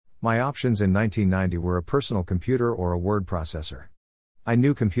My options in 1990 were a personal computer or a word processor. I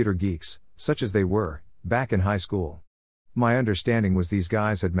knew computer geeks, such as they were, back in high school. My understanding was these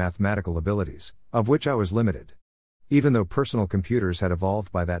guys had mathematical abilities, of which I was limited. Even though personal computers had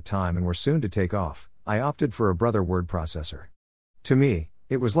evolved by that time and were soon to take off, I opted for a Brother word processor. To me,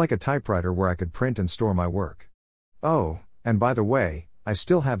 it was like a typewriter where I could print and store my work. Oh, and by the way, I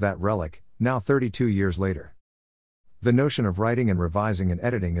still have that relic, now 32 years later. The notion of writing and revising and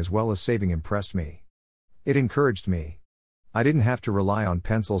editing as well as saving impressed me. It encouraged me. I didn't have to rely on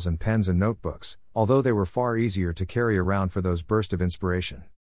pencils and pens and notebooks, although they were far easier to carry around for those bursts of inspiration.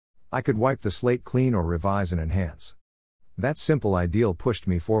 I could wipe the slate clean or revise and enhance. That simple ideal pushed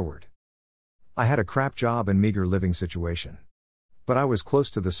me forward. I had a crap job and meager living situation. But I was close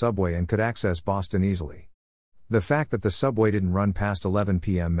to the subway and could access Boston easily. The fact that the subway didn't run past 11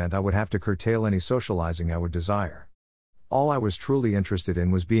 p.m. meant I would have to curtail any socializing I would desire. All I was truly interested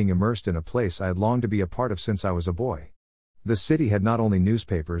in was being immersed in a place I had longed to be a part of since I was a boy. The city had not only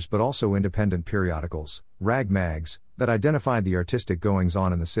newspapers but also independent periodicals, rag mags, that identified the artistic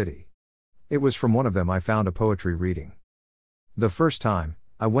goings-on in the city. It was from one of them I found a poetry reading. The first time,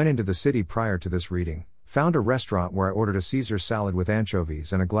 I went into the city prior to this reading, found a restaurant where I ordered a Caesar salad with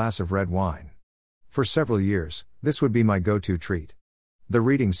anchovies and a glass of red wine. For several years, this would be my go-to treat. The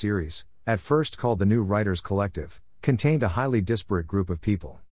reading series, at first called the New Writers Collective, contained a highly disparate group of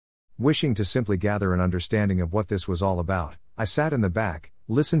people. Wishing to simply gather an understanding of what this was all about, I sat in the back,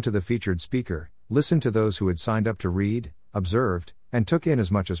 listened to the featured speaker, listened to those who had signed up to read, observed, and took in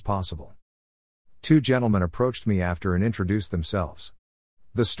as much as possible. Two gentlemen approached me after and introduced themselves.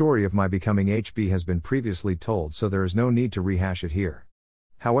 The story of my becoming HB has been previously told, so there is no need to rehash it here.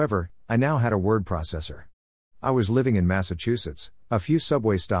 However, I now had a word processor. I was living in Massachusetts, a few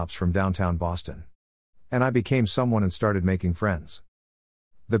subway stops from downtown Boston. And I became someone and started making friends.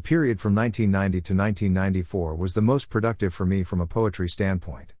 The period from 1990 to 1994 was the most productive for me from a poetry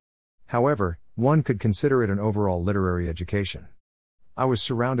standpoint. However, one could consider it an overall literary education. I was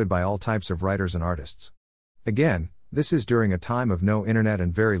surrounded by all types of writers and artists. Again, this is during a time of no internet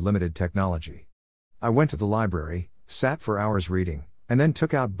and very limited technology. I went to the library, sat for hours reading, and then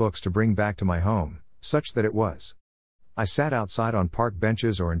took out books to bring back to my home, such that it was. I sat outside on park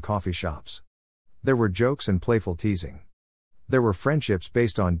benches or in coffee shops. There were jokes and playful teasing. There were friendships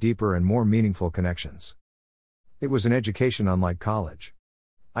based on deeper and more meaningful connections. It was an education unlike college.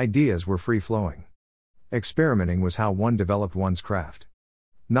 Ideas were free-flowing. Experimenting was how one developed one's craft.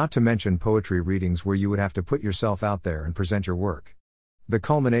 Not to mention poetry readings where you would have to put yourself out there and present your work. The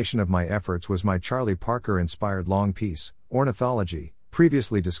culmination of my efforts was my Charlie Parker-inspired long piece, Ornithology,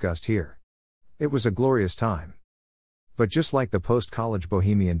 previously discussed here. It was a glorious time. But just like the post-college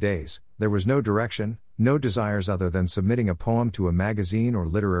bohemian days, there was no direction, no desires other than submitting a poem to a magazine or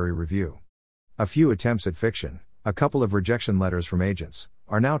literary review. A few attempts at fiction, a couple of rejection letters from agents,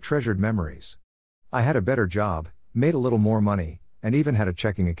 are now treasured memories. I had a better job, made a little more money, and even had a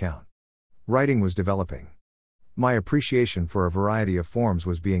checking account. Writing was developing. My appreciation for a variety of forms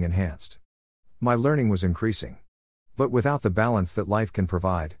was being enhanced. My learning was increasing. But without the balance that life can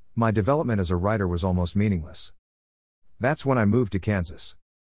provide, my development as a writer was almost meaningless. That's when I moved to Kansas.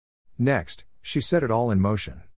 Next, she set it all in motion.